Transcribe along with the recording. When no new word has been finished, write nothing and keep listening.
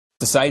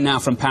to say now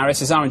from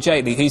Paris is Arun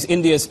Jaitley. He's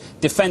India's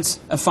Defence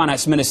and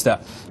Finance Minister.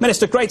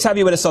 Minister, great to have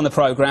you with us on the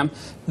programme.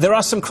 There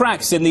are some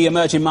cracks in the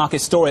emerging market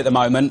story at the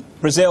moment.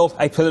 Brazil,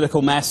 a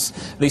political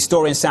mess. The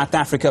story in South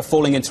Africa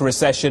falling into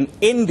recession.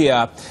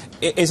 India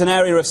is an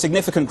area of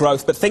significant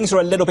growth, but things are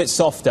a little bit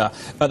softer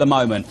at the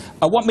moment.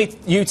 I want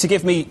you to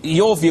give me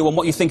your view on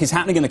what you think is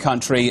happening in the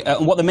country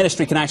and what the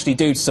ministry can actually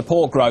do to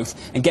support growth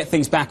and get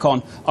things back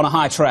on a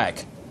higher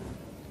track.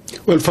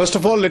 Well, first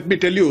of all, let me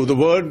tell you, the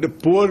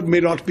word poor may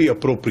not be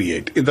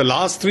appropriate. In the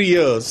last 3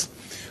 years,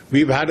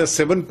 we've had a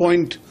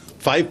 7.5%,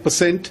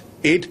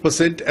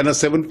 8% and a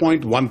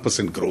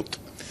 7.1% growth.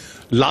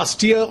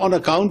 Last year, on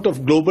account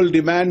of global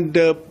demand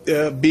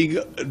being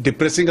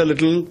depressing a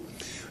little,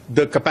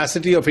 the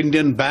capacity of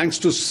Indian banks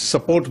to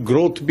support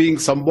growth being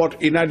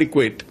somewhat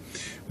inadequate,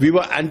 we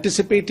were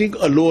anticipating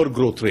a lower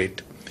growth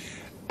rate.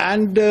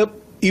 And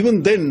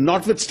even then,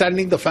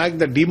 notwithstanding the fact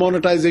that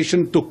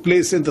demonetisation took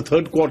place in the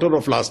third quarter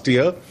of last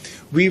year,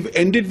 we've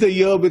ended the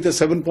year with a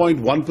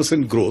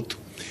 7.1% growth.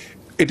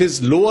 It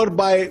is lower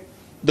by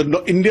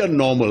the Indian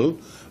normal,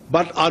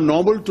 but our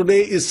normal today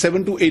is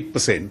 7 to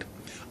 8%.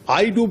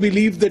 I do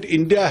believe that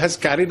India has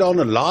carried on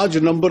a large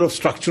number of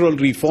structural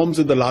reforms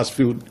in the last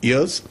few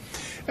years.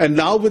 And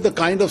now with the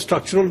kind of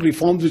structural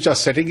reforms which are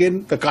setting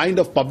in, the kind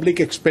of public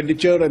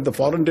expenditure and the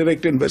foreign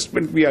direct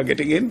investment we are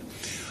getting in,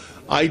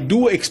 I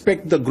do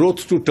expect the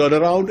growth to turn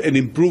around and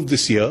improve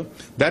this year.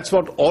 That's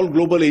what all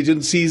global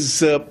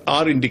agencies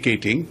are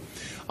indicating.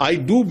 I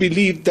do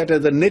believe that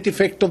as a net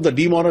effect of the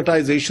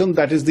demonetisation,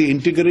 that is the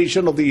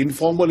integration of the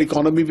informal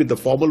economy with the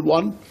formal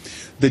one,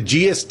 the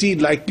GST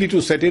likely to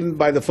set in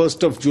by the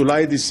 1st of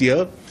July this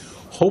year,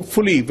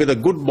 hopefully with a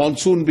good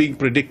monsoon being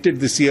predicted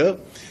this year,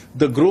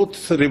 the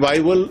growth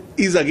revival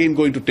is again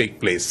going to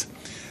take place.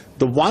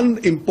 The one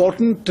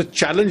important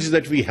challenge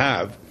that we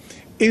have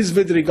is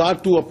with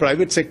regard to a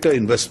private sector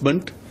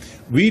investment.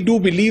 We do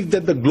believe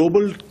that the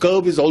global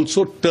curve is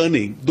also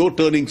turning, though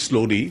turning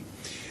slowly.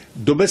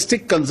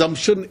 Domestic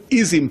consumption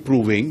is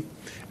improving,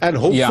 and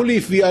hopefully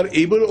if we are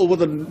able over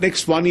the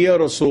next 1 year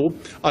or so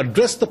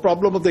address the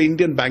problem of the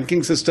Indian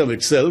banking system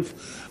itself,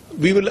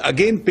 we will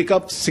again pick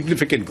up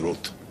significant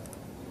growth.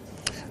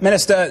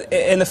 Minister,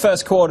 in the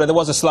first quarter there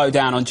was a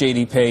slowdown on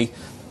GDP.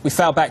 We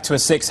fell back to a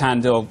 6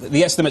 handle.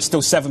 The estimate's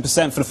still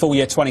 7% for the full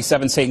year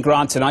 2017,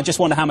 granted. I just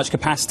wonder how much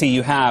capacity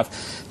you have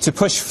to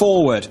push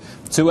forward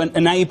to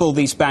enable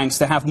these banks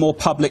to have more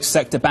public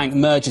sector bank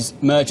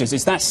mergers.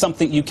 Is that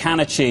something you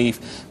can achieve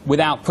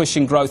without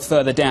pushing growth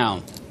further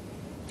down?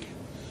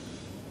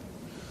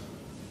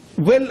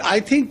 Well,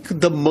 I think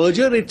the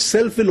merger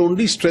itself will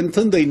only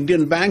strengthen the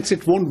Indian banks.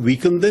 It won't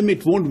weaken them.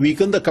 It won't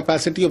weaken the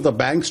capacity of the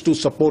banks to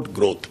support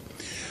growth.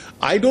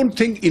 I don't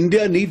think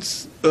India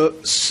needs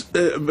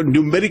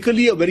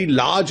numerically a very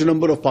large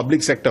number of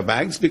public sector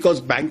banks,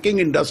 because banking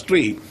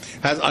industry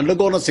has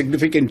undergone a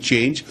significant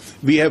change.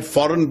 We have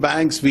foreign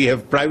banks, we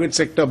have private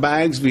sector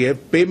banks, we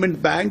have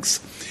payment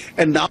banks,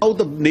 and now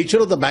the nature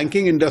of the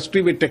banking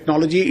industry with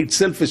technology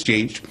itself has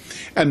changed.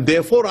 And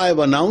therefore I have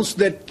announced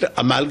that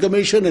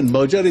amalgamation and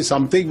merger is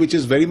something which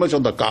is very much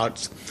on the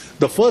cards.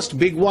 The first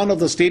big one of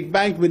the State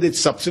Bank with its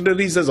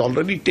subsidiaries has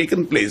already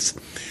taken place,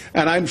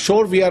 and I'm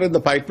sure we are in the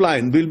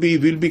pipeline. We'll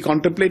be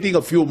contemplating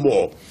a few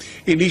more.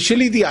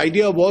 Initially the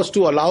idea was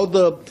to allow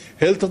the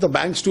health of the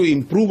banks to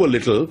improve a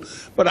little,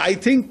 but I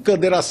think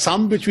there are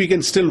some which we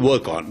can still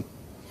work on.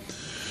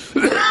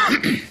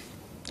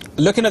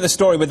 Looking at the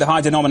story with the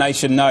high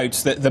denomination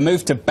notes, the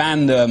move to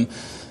ban them,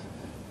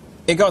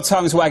 it got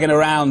tongues wagging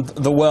around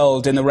the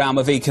world in the realm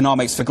of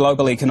economics, for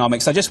global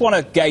economics. I just want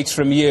to gauge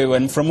from you,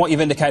 and from what you've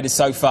indicated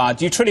so far,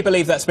 do you truly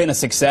believe that's been a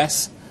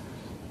success?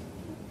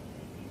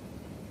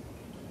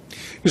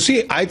 You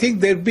see, I think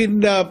there have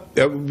been,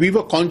 we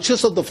were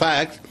conscious of the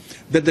fact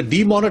that the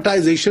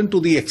demonetisation, to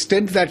the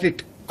extent that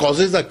it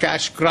causes a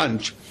cash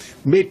crunch,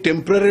 may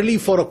temporarily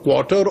for a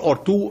quarter or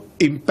two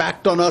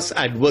impact on us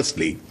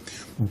adversely.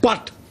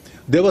 But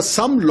there were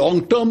some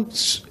long-term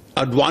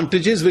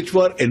advantages which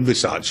were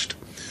envisaged.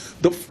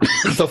 The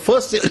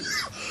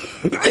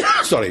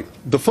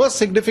first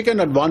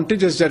significant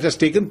advantage that has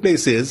taken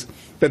place is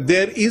that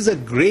there is a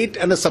great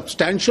and a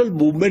substantial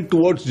movement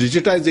towards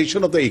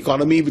digitization of the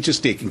economy which is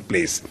taking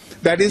place.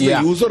 That is, the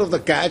user of the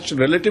cash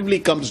relatively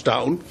comes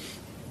down,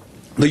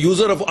 the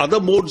user of other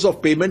modes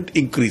of payment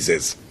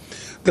increases.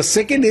 The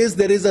second is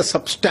there is a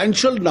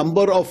substantial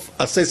number of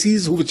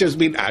assessees which has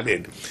been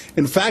added.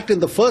 In fact, in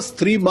the first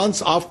 3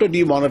 months after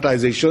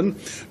demonetisation,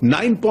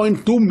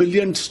 9.2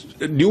 million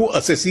new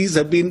assessees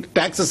have been,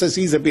 tax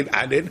assessees have been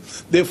added.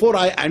 Therefore,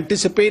 I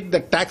anticipate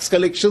that tax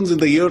collections in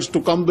the years to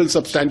come will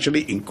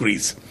substantially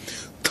increase.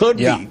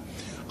 Thirdly,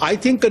 I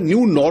think a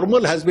new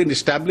normal has been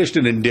established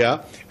in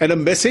India, and a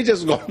message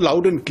has gone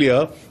loud and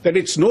clear that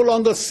it's no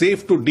longer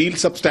safe to deal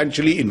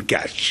substantially in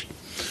cash.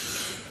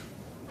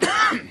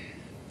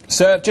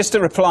 Sir, just to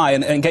reply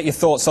and get your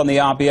thoughts on the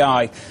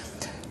RBI,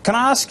 can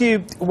I ask you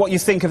what you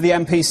think of the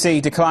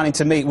MPC declining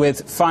to meet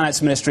with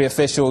Finance Ministry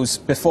officials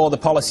before the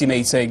policy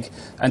meeting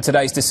and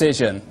today's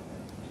decision?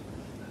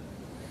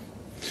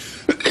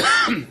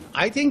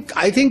 I think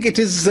it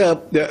is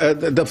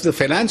the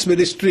finance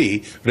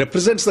ministry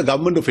represents the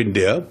government of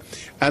India,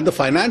 and the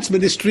finance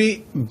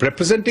ministry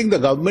representing the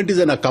government is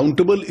an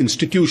accountable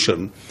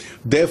institution.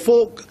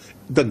 Therefore,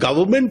 the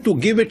government to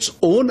give its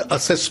own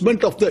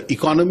assessment of the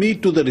economy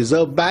to the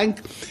Reserve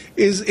Bank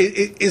is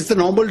the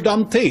normal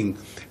dumb thing.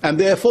 And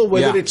therefore,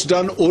 whether it's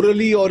done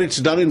orally or it's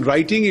done in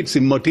writing, it's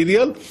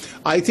immaterial.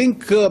 I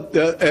think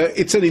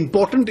it's an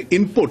important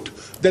input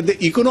that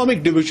the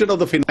economic division of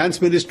the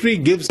finance ministry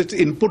gives its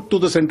input to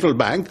the central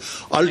bank.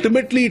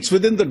 Ultimately, it's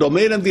within the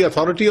domain and the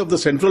authority of the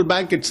central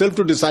bank itself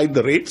to decide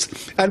the rates,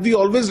 and we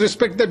always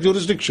respect that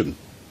jurisdiction.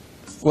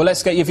 Well,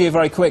 let's get your view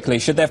very quickly.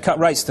 Should they have cut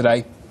rates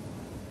today?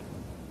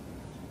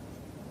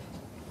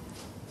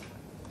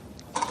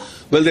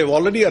 Well, they've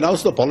already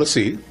announced the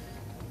policy.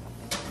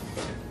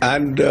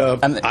 And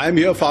I'm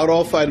here far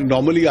off, and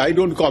normally I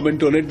don't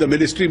comment on it. The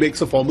ministry makes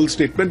a formal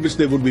statement, which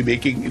they would be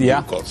making in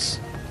due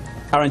course.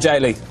 Arun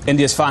Jaitley,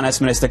 India's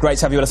finance minister. Great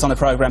to have you with us on the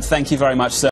programme. Thank you very much, sir.